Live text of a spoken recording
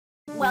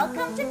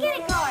Welcome to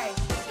Kitty Kart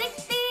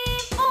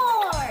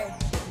 64!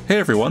 Hey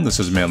everyone,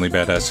 this is Manly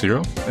Badass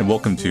Hero, and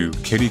welcome to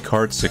Kitty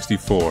Kart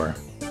 64,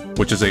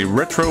 which is a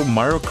retro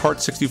Mario Kart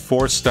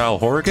 64 style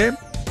horror game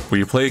where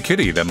you play a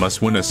kitty that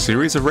must win a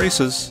series of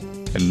races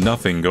and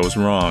nothing goes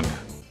wrong.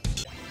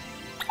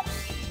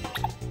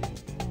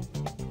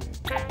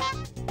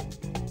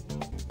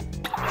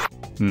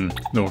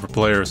 No for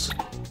players.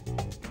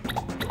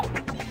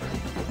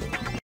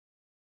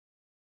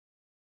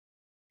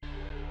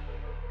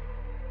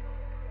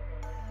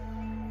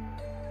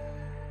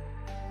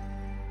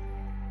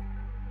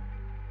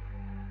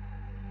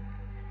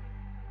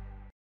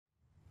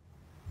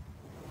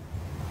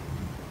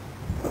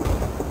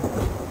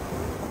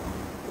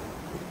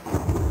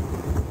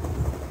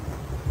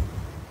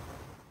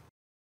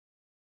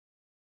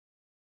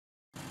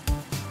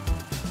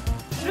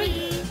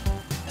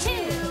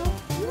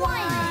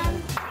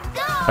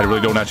 I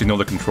really don't actually know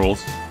the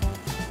controls.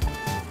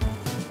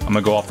 I'm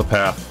gonna go off the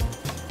path.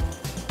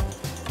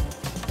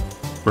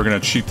 We're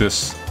gonna cheat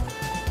this.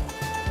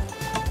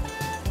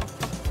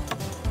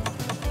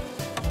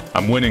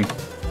 I'm winning.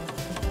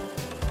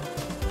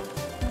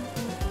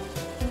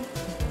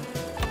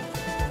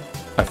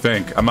 I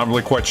think. I'm not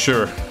really quite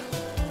sure.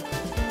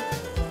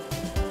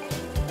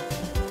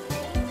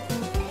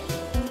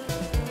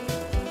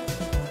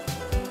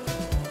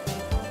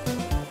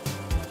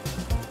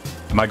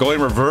 Am I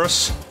going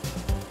reverse?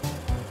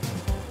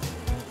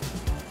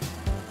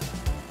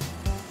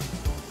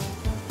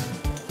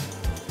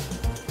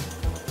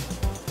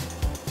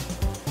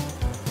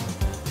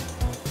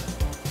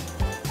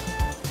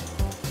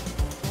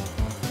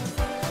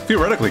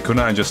 Theoretically,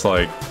 couldn't I just,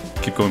 like,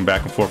 keep going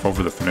back and forth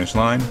over the finish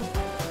line?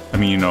 I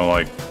mean, you know,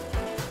 like,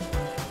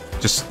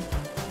 just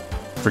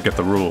forget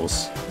the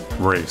rules.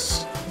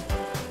 Race.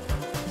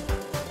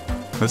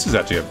 This is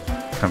actually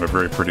kind of a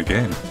very pretty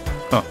game.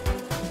 Huh.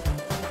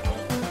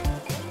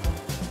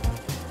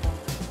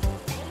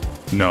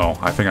 No,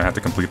 I think I have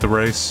to complete the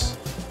race.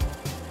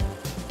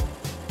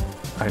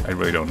 I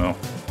really don't know.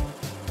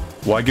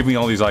 Why give me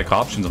all these, like,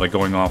 options like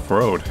going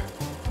off-road?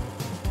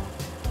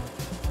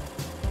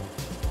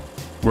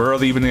 Where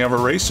are even the other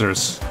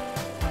racers?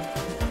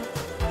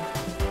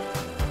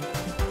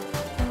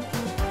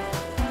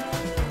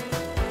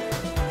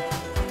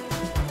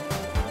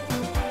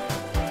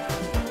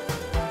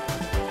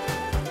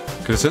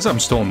 Because it says I'm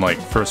still in, like,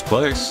 first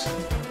place.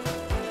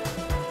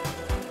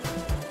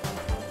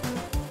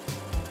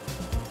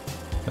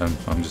 And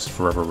I'm just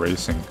forever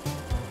racing.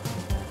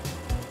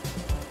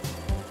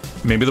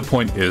 Maybe the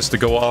point is to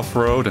go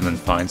off-road and then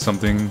find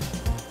something.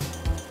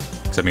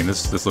 Because, I mean,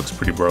 this looks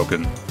pretty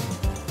broken.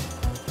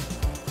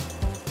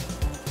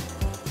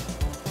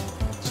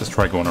 Just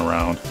try going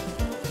around.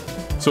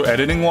 So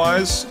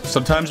editing-wise,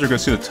 sometimes you're going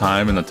to see the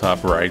time in the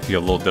top right be a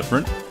little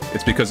different.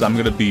 It's because I'm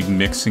going to be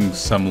mixing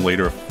some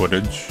later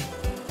footage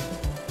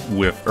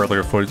with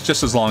earlier footage,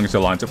 just as long as it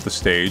lines up the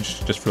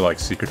stage, just for, like,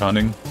 secret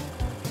hunting.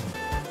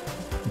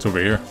 It's over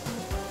here.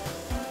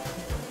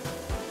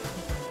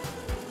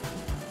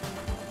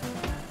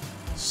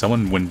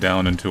 Someone went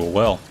down into a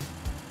well.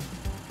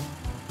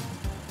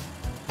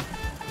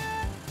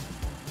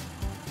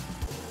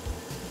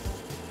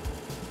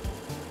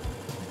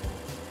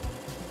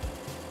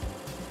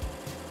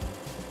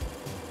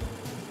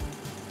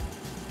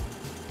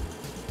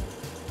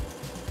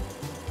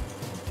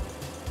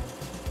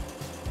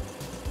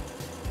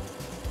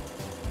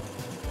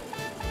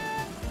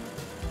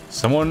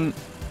 Someone...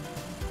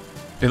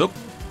 They look...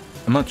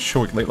 I'm not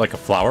sure, like a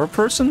flower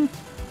person?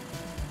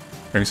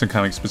 Maybe some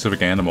kind of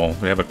specific animal.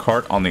 We have a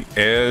cart on the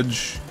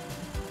edge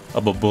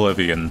of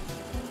oblivion.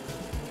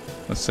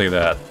 Let's say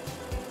that.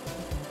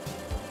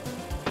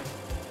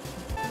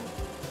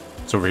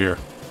 It's over here.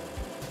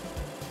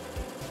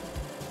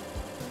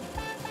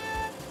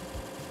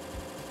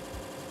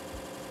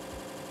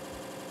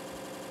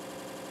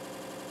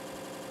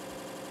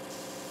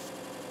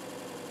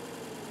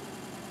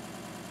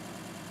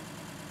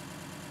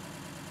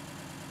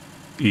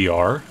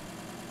 ER?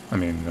 I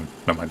mean,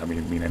 that might not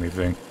mean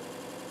anything.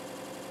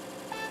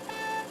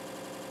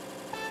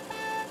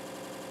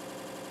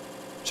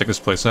 Check this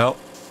place out.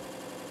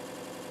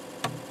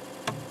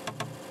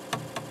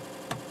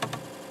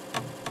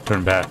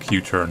 Turn back,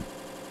 U-turn.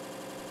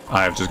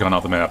 I've just gone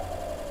off the map.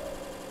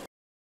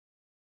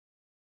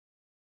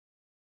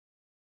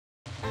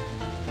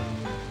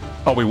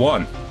 Oh, we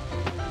won.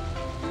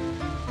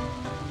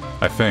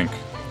 I think.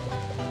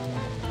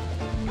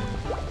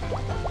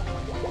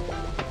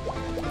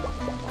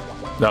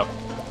 No,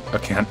 I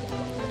can't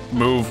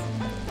move.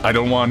 I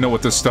don't want to know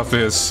what this stuff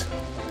is.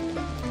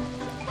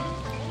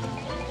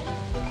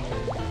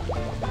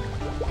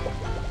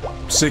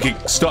 Sinking,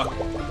 stuck.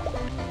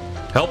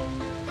 Help.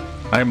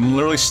 I am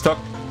literally stuck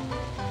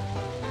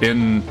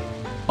in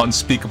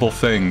unspeakable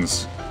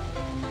things.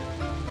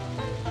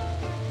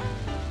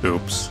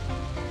 Oops.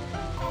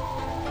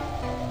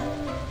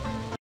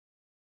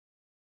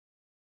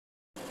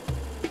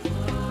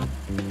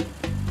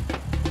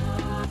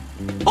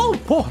 Oh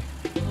boy.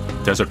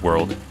 Desert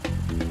world.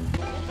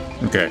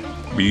 Okay,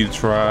 we need to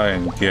try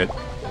and get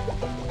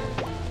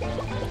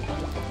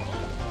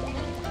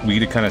We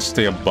need to kind of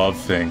stay above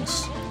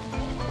things.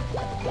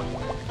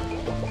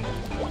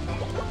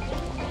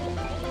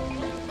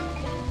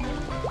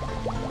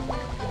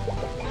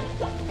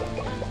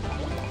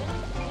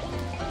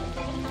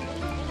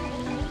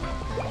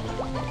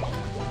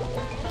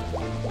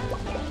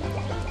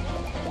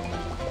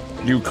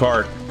 You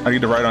cart, I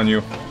need to ride on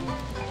you.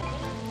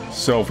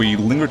 So if we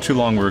linger too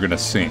long, we're gonna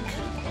sink.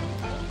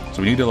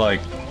 So we need to like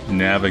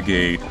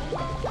navigate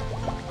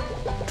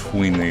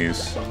between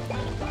these.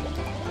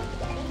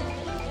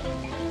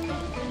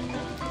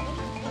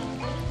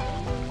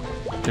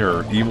 There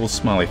are evil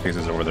smiley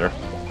faces over there.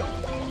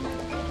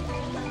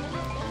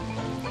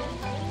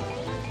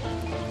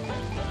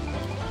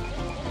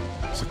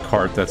 It's a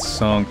cart that's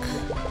sunk.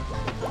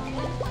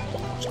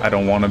 Which I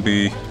don't want to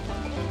be.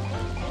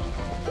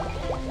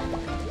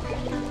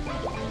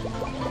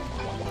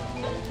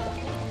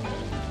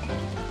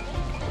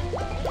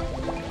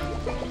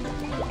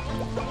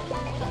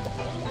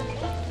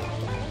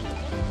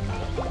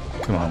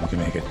 Come on, we can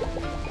make it.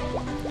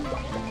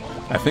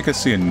 I think I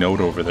see a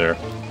note over there.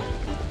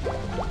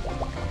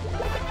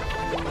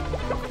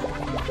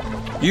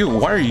 Ew,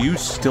 why are you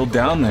still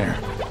down there?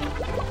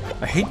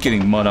 I hate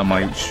getting mud on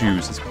my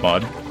shoes, it's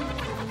mud.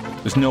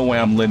 There's no way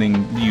I'm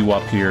letting you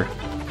up here.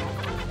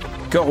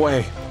 Go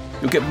away.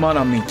 You'll get mud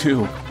on me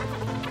too.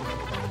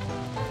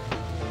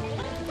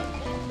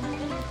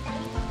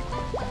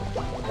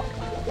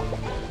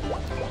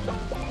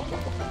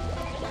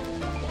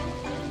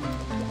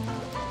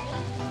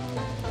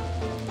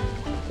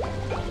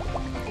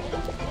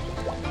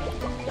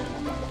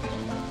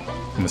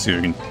 Let's see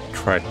if we can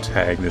try to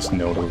tag this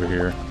note over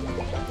here.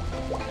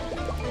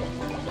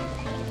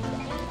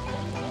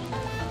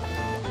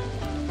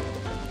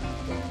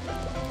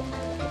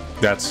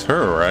 That's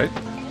her, right?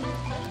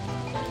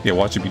 Yeah,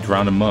 watch it be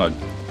drowned in mud.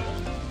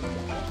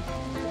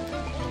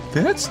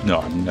 That's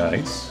not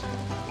nice.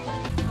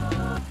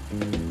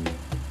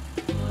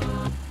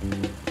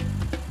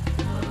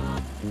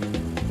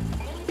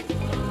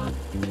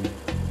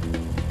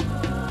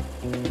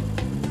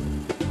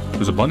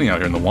 There's a bunny out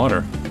here in the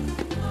water.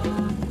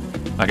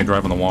 I can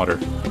drive on the water.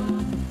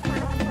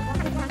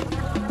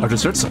 Are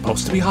desserts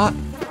supposed to be hot?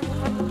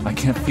 I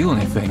can't feel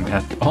anything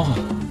at all.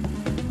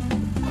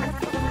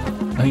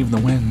 Not even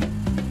the wind.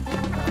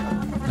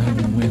 Not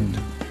even the wind.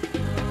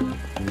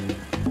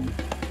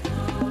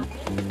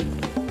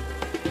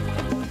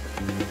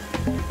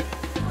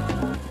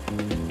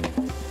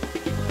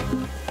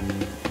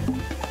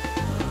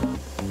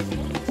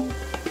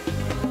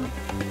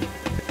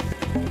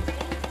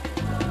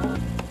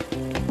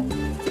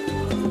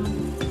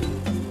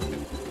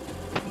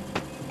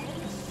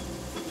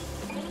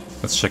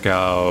 Let's check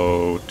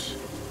out...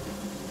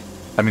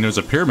 I mean, there's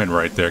a pyramid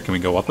right there. Can we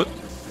go up it?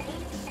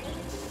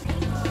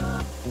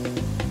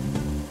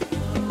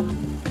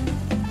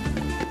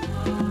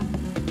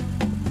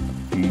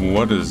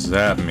 What does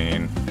that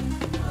mean?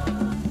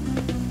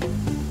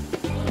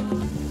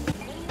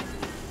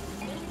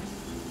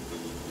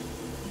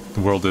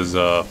 The world is,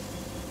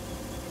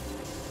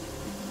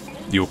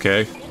 you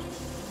okay?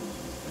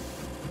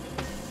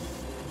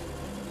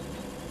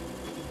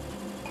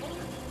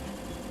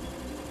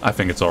 I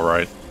think it's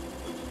alright.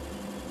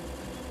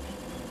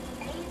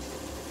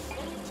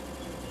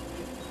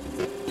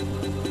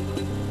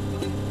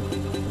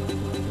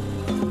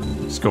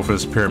 Let's go for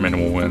this pyramid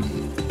and we'll win.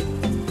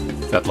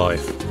 That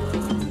life.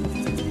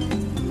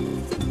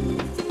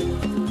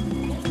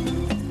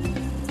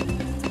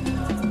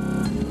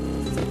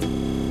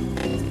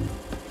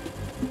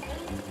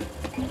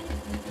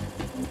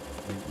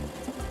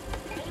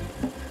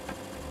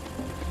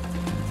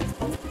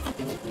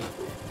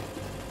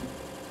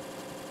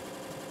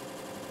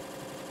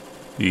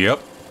 Yep.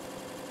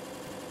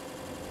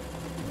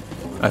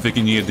 I think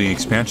you needed the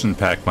expansion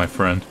pack, my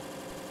friend.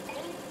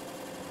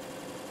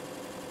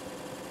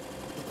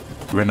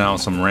 Ran out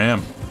of some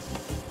RAM.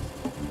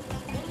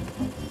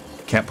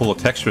 Can't pull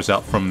the textures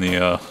out from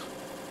the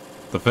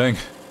thing.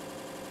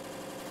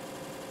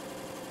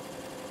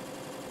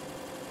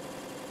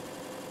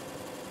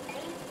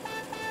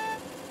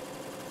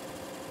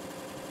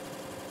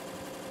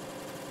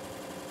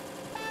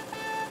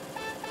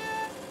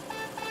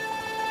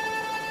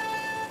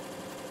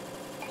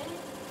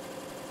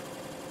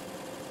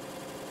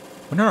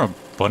 I wonder how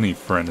a bunny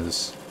friend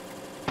is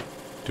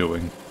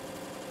doing.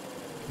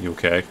 You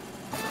okay?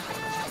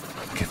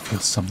 I can feel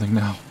something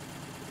now.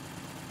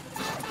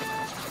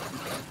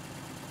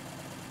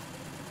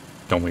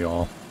 Don't we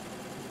all?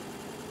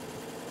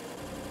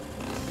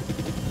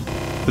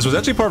 This was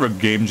actually part of a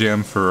game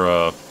jam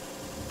for,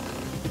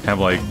 kind of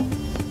like,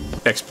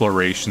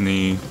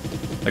 exploration-y,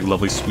 like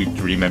Lovely Sweet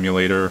Dream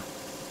emulator,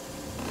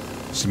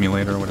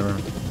 simulator, or whatever.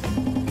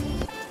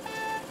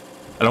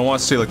 I don't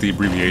want to say, like, the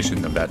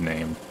abbreviation of that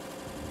name.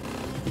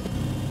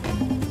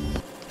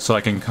 So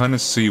I can kind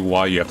of see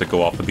why you have to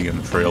go off the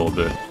beaten trail a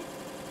bit.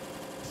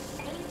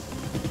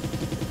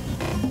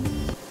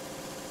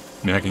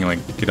 I mean, I can,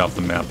 like, get off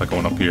the map by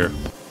going up here.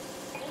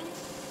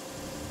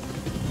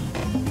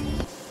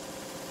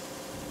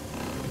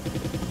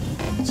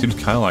 Seems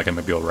kind of like I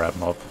might be able to wrap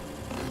them up.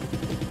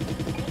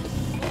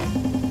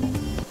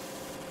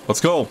 Let's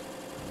go.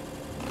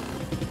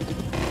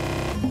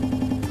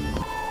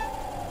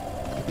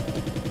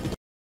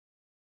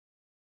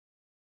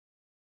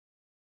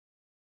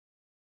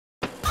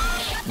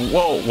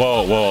 Whoa,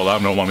 whoa, whoa. I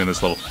don't want me in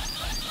this level.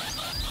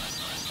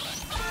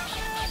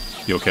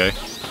 You okay?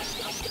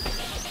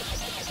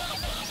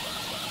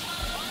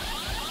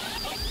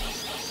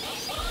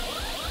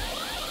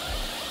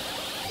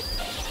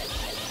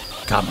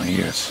 God, my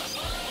ears.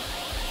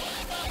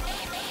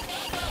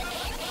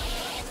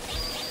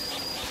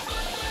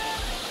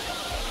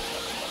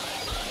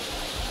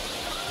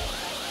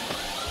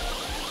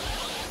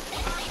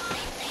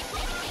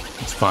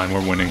 It's fine,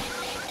 we're winning.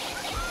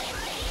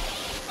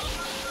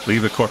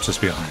 Leave the corpses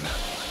behind.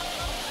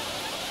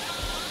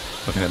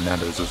 Looking at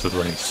Nando's is the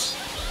race.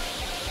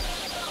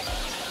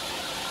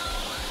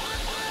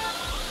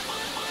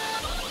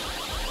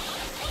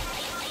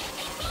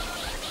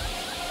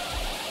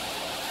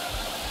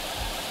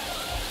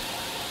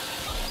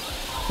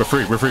 We're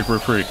free, we're free, we're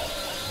free.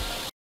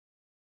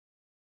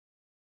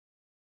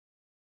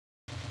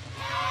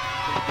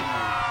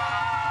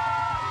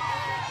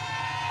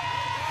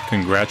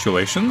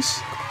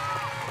 Congratulations.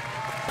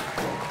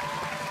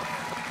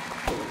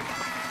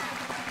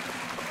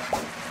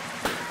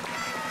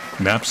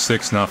 Map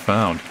 6 not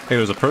found. Hey,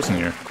 there's a person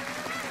here.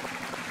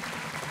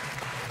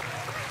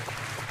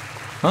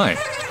 Hi.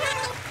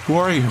 Who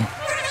are you?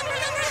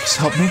 Please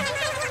help me.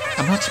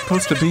 I'm not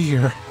supposed to be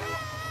here.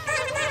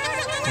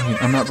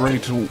 Wait, I'm not ready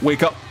to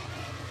wake up.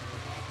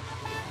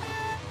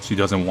 She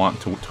doesn't want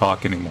to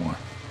talk anymore.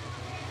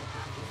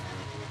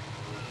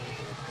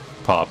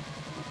 Pop.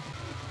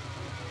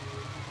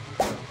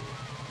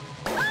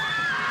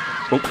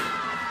 Oh.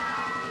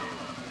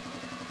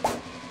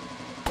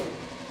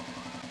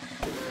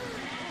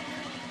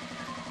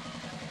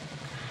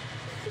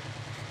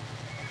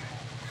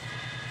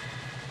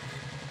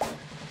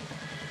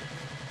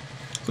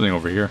 Something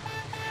over here.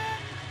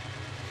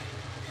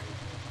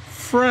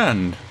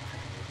 Friend.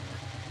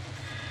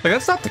 Like,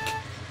 that's not the...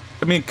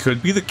 I mean, it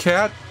could be the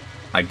cat,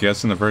 I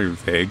guess, in a very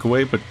vague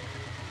way, but...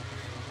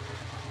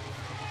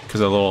 Because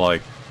of the little,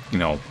 like, you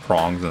know,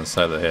 prongs on the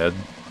side of the head.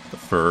 The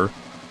fur.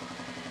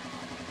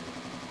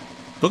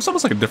 Looks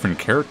almost like a different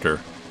character.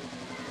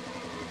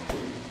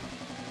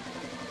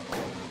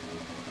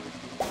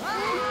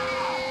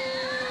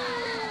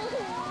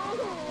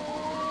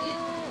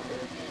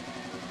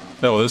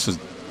 Oh, this is...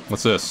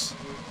 What's this?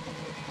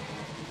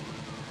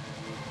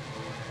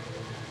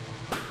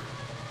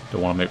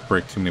 Don't want to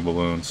break too many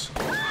balloons.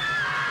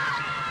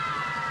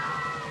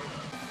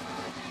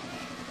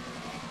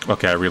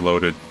 Okay, I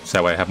reloaded, so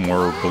that way I have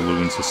more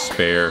balloons to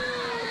spare.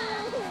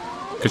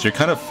 Because you're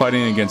kind of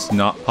fighting against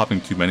not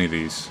popping too many of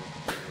these.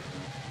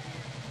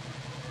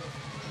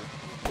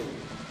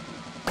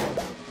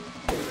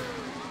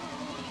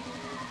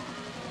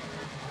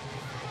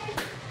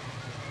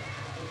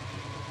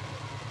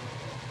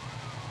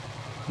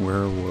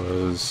 Where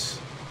was...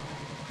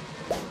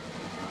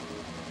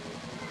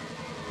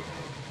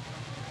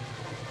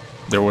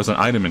 There was an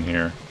item in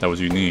here that was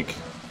unique.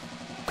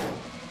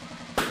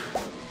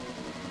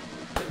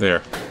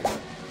 There.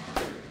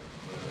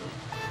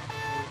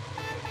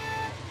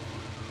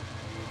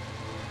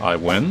 I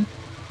win?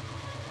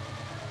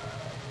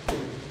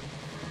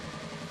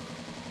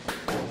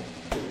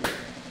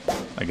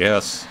 I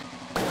guess.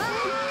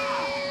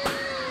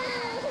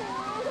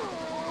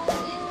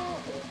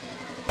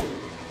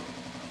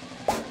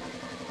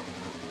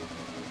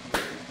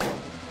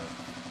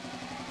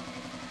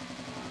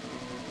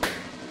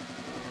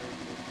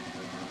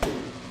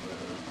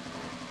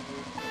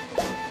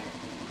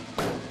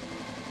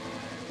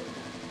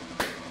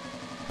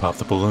 Pop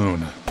the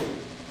balloon.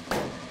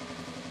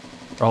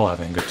 We're all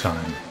having a good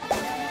time.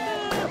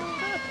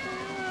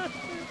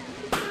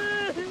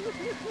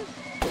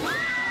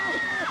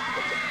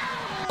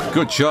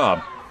 Good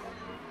job.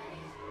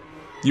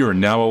 You are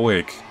now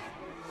awake.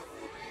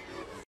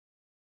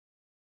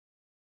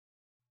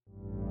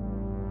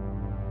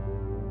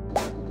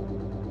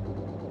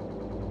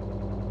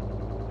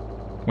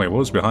 Wait, what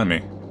was behind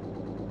me?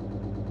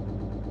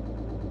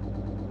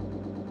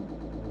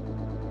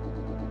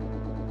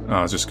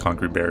 Oh, it's just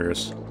concrete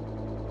barriers.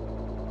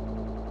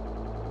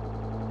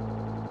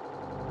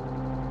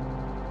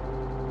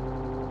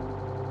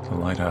 The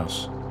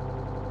lighthouse.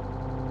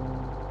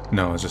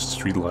 No, it's just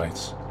street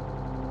lights.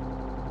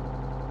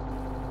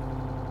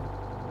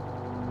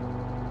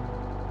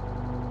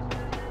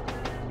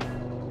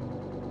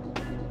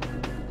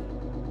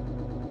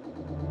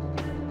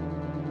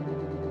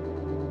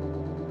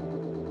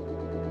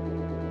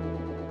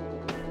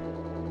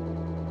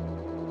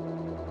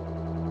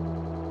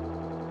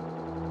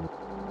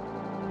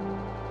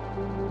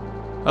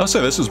 I would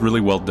say this is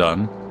really well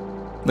done.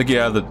 Like,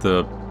 yeah,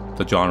 the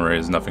genre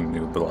is nothing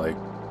new, but like,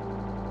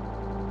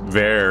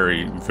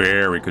 very,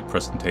 very good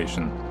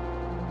presentation.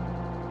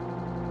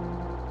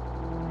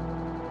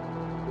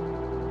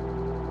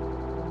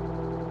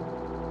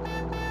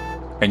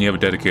 And you have a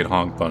dedicated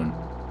honk button.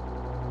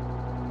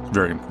 It's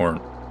very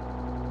important.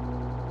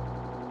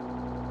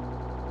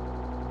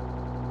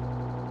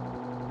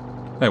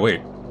 Hey,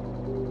 wait.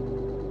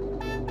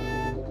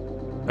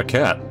 A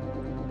cat.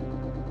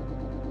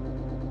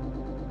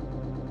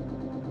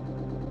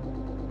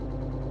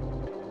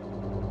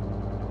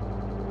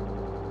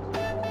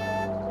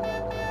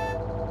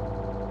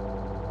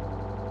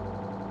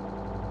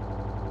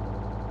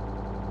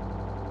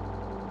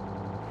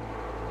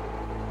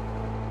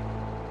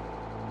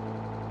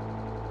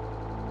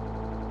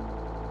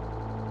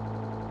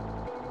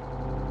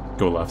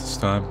 Go left this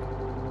time.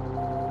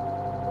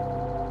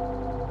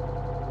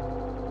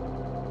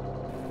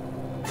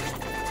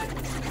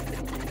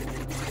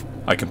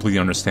 I completely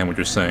understand what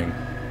you're saying.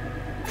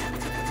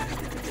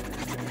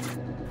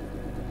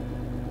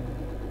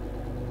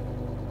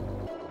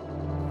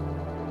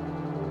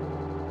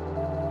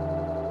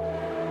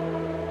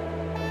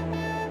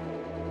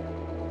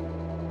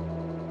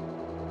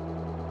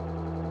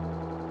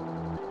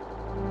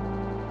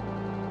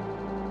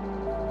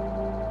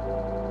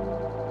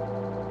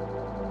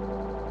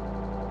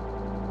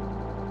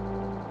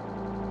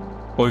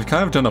 Well, we've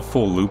kind of done a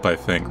full loop, I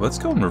think. Let's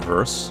go in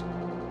reverse.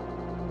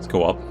 Let's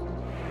go up.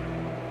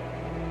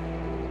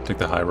 Take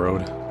the high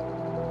road.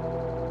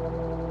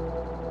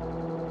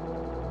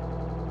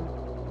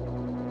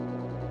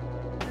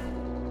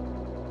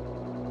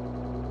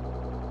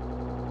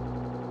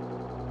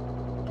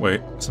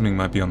 Wait, something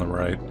might be on the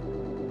right.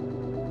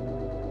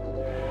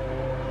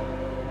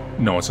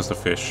 No, it's just a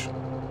fish.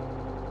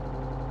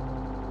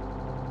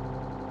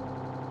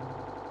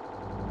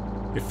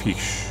 A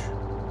fish.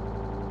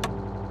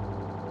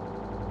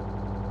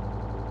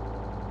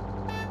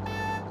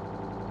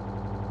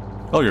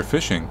 Oh, you're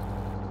fishing.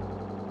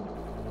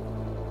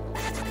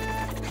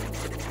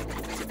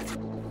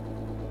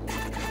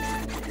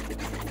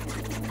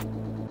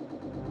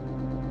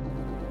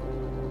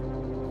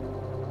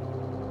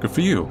 Good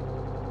for you.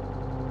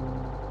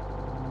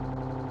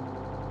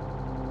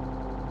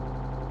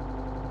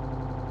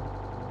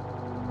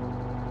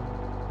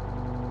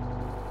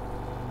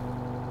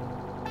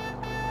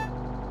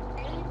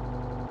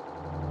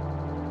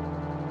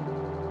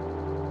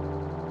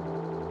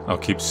 I'll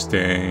keep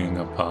staying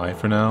up high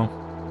for now.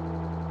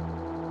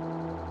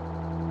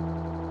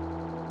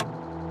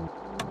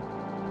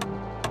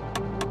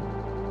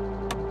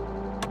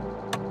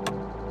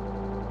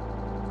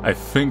 I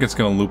think it's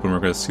gonna loop and we're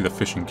gonna see the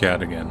fishing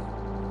cat again.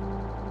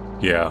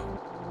 Yeah.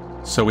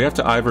 So we have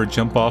to either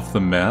jump off the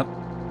map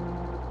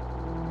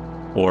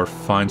or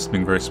find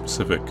something very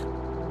specific.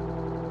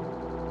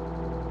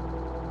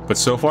 But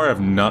so far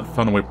I've not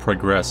found a way to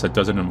progress that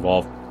doesn't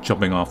involve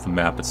jumping off the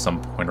map at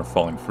some point or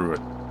falling through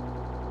it.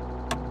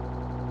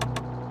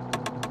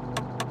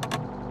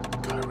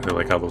 God, I really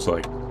like how those,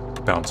 like,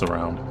 bounce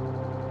around.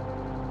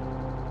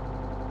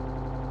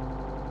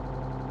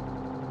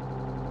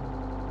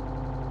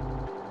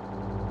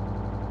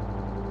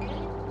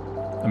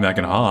 I mean, I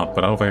can hop,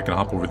 but I don't think I can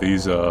hop over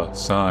these,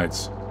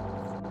 sides.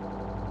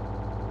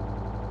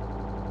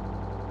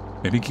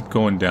 Maybe keep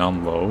going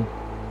down low.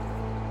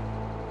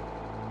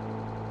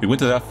 We went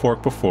to that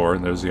fork before,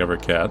 and there's the other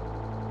cat.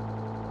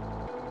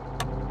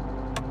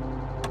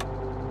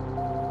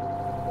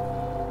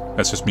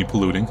 That's just me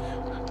polluting.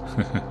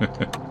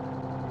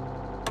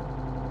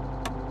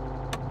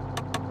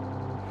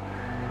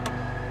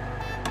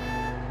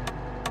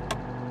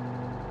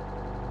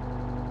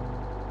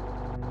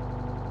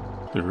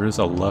 There is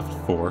a left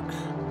fork.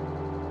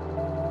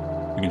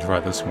 We can try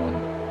this one.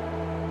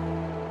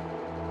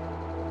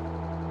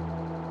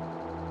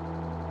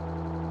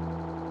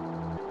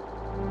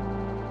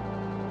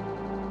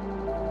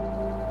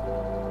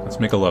 Let's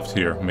make a left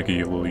here. Make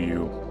a little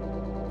U.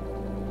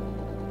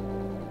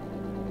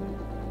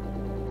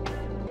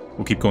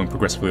 We'll keep going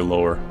progressively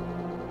lower.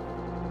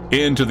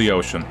 Into the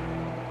ocean.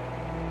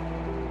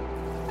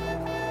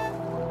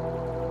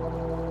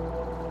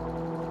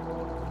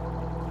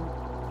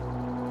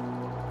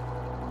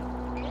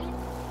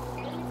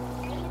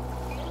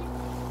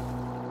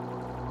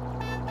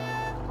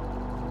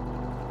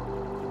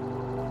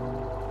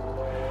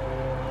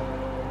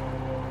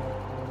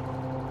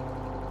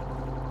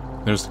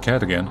 There's the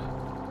cat again.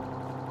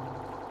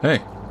 Hey.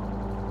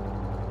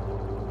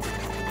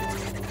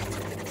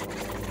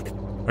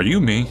 Are you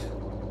me?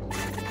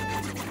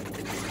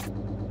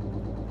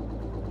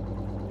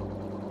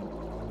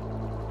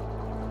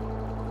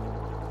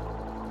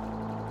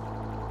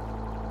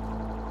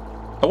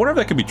 I wonder if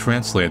that could be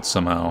translated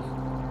somehow.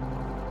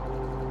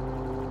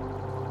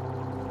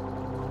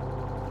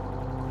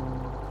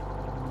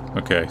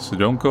 Okay, so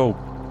don't go...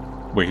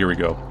 Wait, here we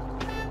go.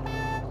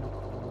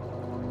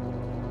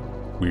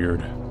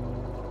 Weird.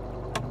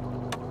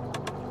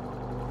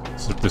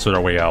 So this is our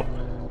way out.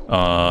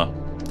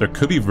 There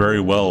could be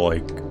very well,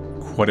 like,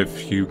 quite a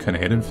few kind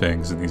of hidden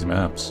things in these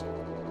maps.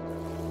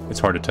 It's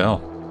hard to tell.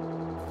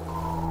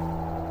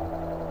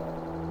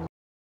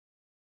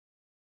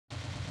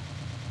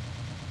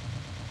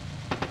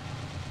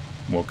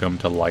 Welcome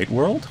to Light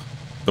World?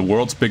 The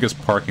world's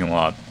biggest parking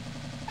lot.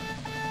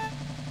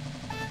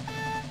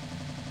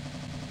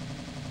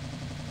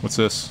 What's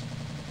this?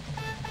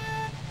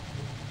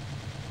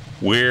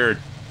 Weird.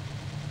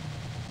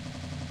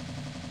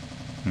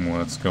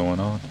 What's going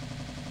on?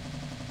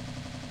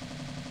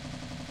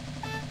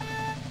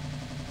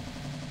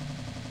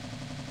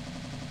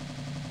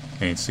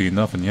 Ain't seen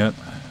nothing yet.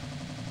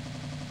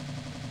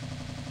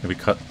 Maybe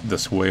cut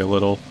this way a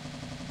little.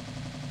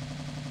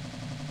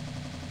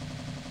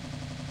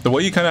 The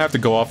way you kind of have to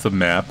go off the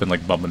map and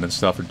like bump and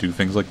stuff or do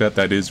things like that,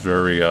 that is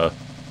very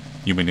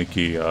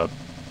Yuminiki,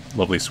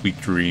 lovely sweet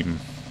dream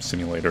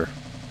simulator.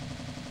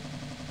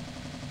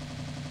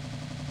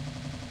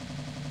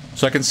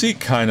 So I can see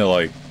kind of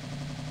like,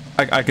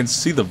 I can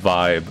see the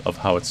vibe of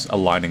how it's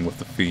aligning with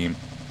the theme.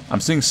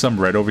 I'm seeing some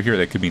red over here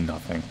that could be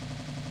nothing.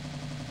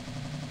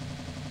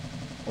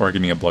 Or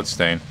give me a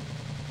bloodstain.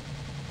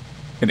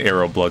 An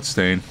arrow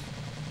bloodstain.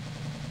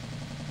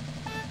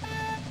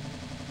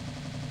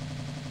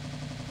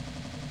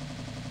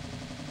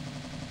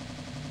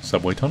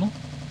 Subway tunnel?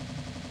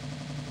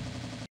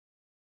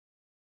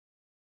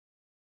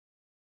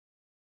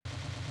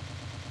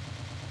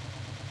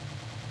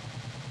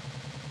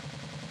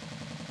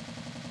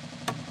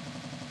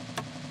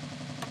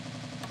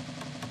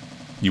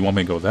 You want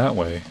me to go that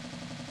way?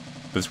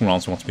 This one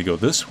also wants me to go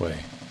this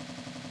way.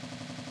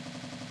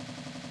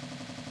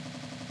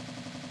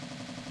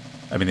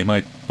 I mean, they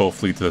might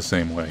both lead to the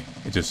same way.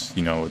 It just,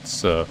 you know,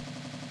 it's, 2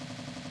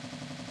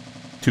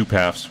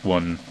 paths,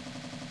 1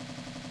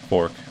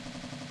 fork.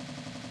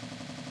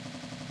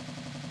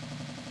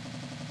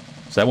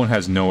 So that one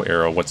has no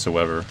arrow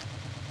whatsoever.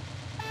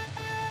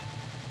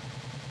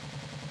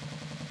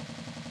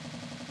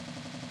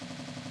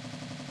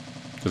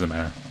 Doesn't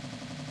matter.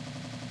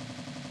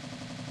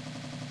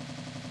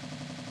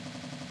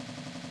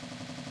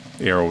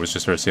 The arrow was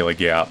just trying to say, like,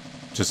 yeah,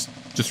 just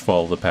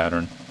follow the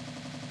pattern.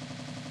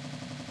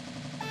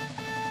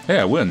 Hey,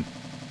 I win.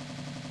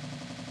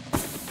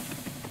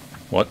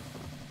 What?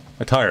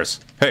 My tires.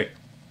 Hey.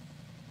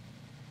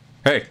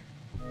 Hey.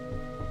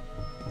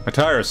 My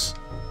tires.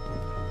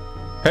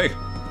 Hey.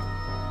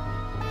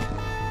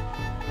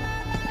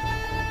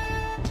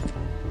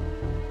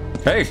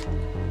 Hey.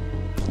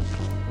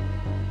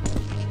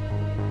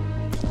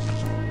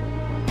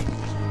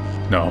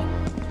 No.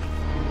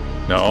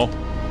 No.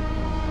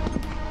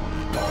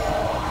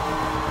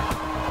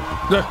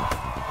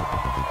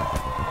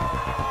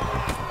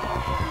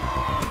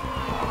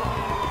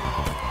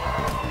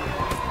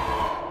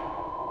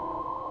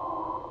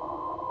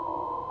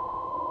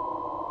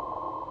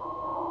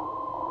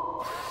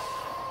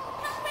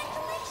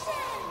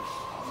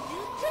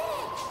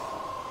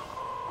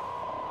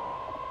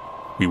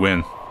 We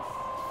win.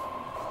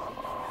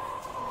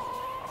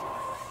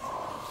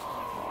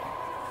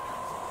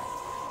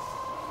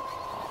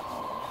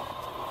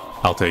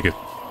 I'll take it.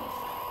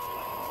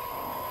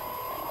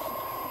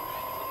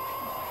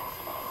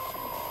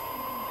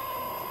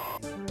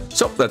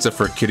 So, that's it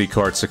for Kitty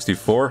Kart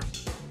 64.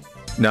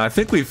 Now, I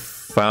think we've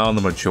found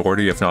the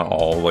majority, if not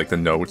all, like, the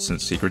notes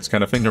and secrets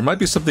kind of thing. There might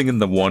be something in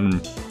the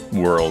one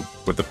world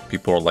where the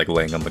people are, like,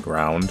 laying on the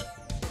ground.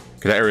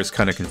 Because that area is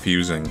kind of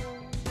confusing.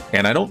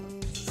 And I don't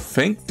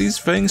think these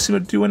things seem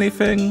to do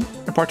anything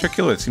in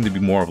particular. It seemed to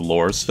be more of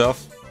lore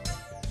stuff.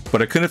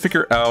 But I couldn't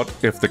figure out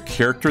if the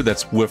character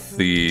that's with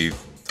the...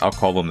 I'll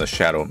call them the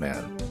Shadow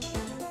Man.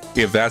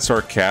 If that's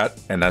our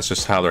cat, and that's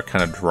just how they're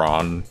kind of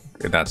drawn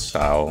in that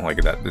style, like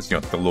that, you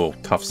know, the little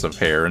tufts of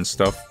hair and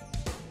stuff.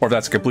 Or if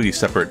that's a completely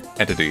separate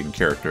entity and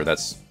character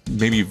that's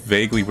maybe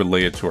vaguely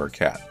related to our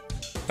cat.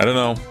 I don't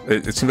know.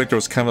 It seemed like there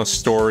was kind of a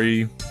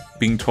story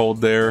being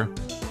told there,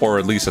 or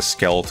at least a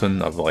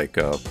skeleton of like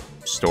a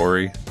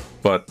story.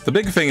 But the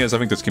big thing is, I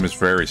think this game is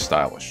very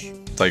stylish.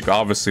 Like,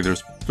 obviously,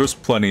 there's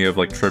plenty of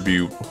like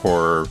tribute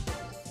horror,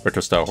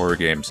 retro-style horror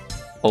games.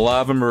 A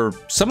lot of them are,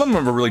 some of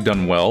them are really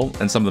done well,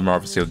 and some of them are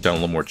obviously done a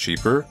little more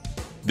cheaper.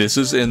 This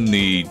is in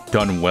the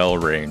done well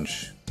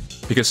range,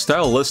 because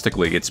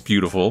stylistically it's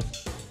beautiful.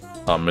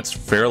 It's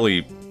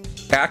fairly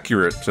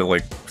accurate to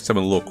like some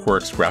of the little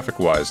quirks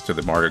graphic-wise to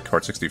the Mario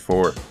Kart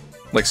 64.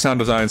 Like, sound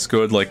design's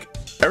good, like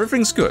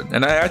everything's good,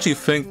 and I actually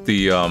think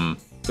the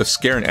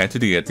scaring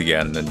entity at the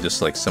end and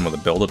just like some of the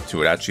build-up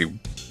to it actually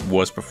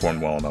was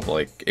performed well enough.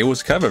 Like, it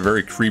was kind of a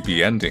very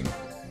creepy ending.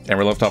 And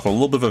we're left off a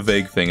little bit of a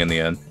vague thing in the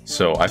end.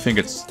 So I think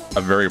it's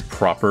a very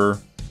proper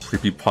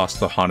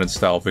creepypasta haunted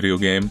style video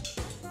game.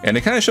 And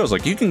it kind of shows,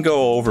 like, you can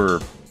go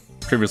over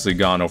previously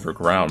gone over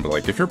ground, but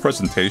like if your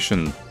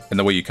presentation and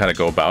the way you kind of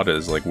go about it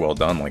is like well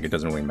done, like it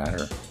doesn't really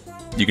matter.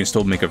 You can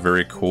still make a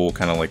very cool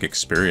kind of like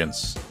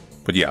experience.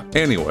 But yeah,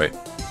 anyway.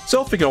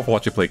 So thank you all for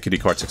watching play Kitty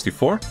Kart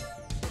 64.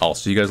 I'll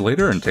see you guys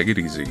later and take it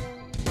easy.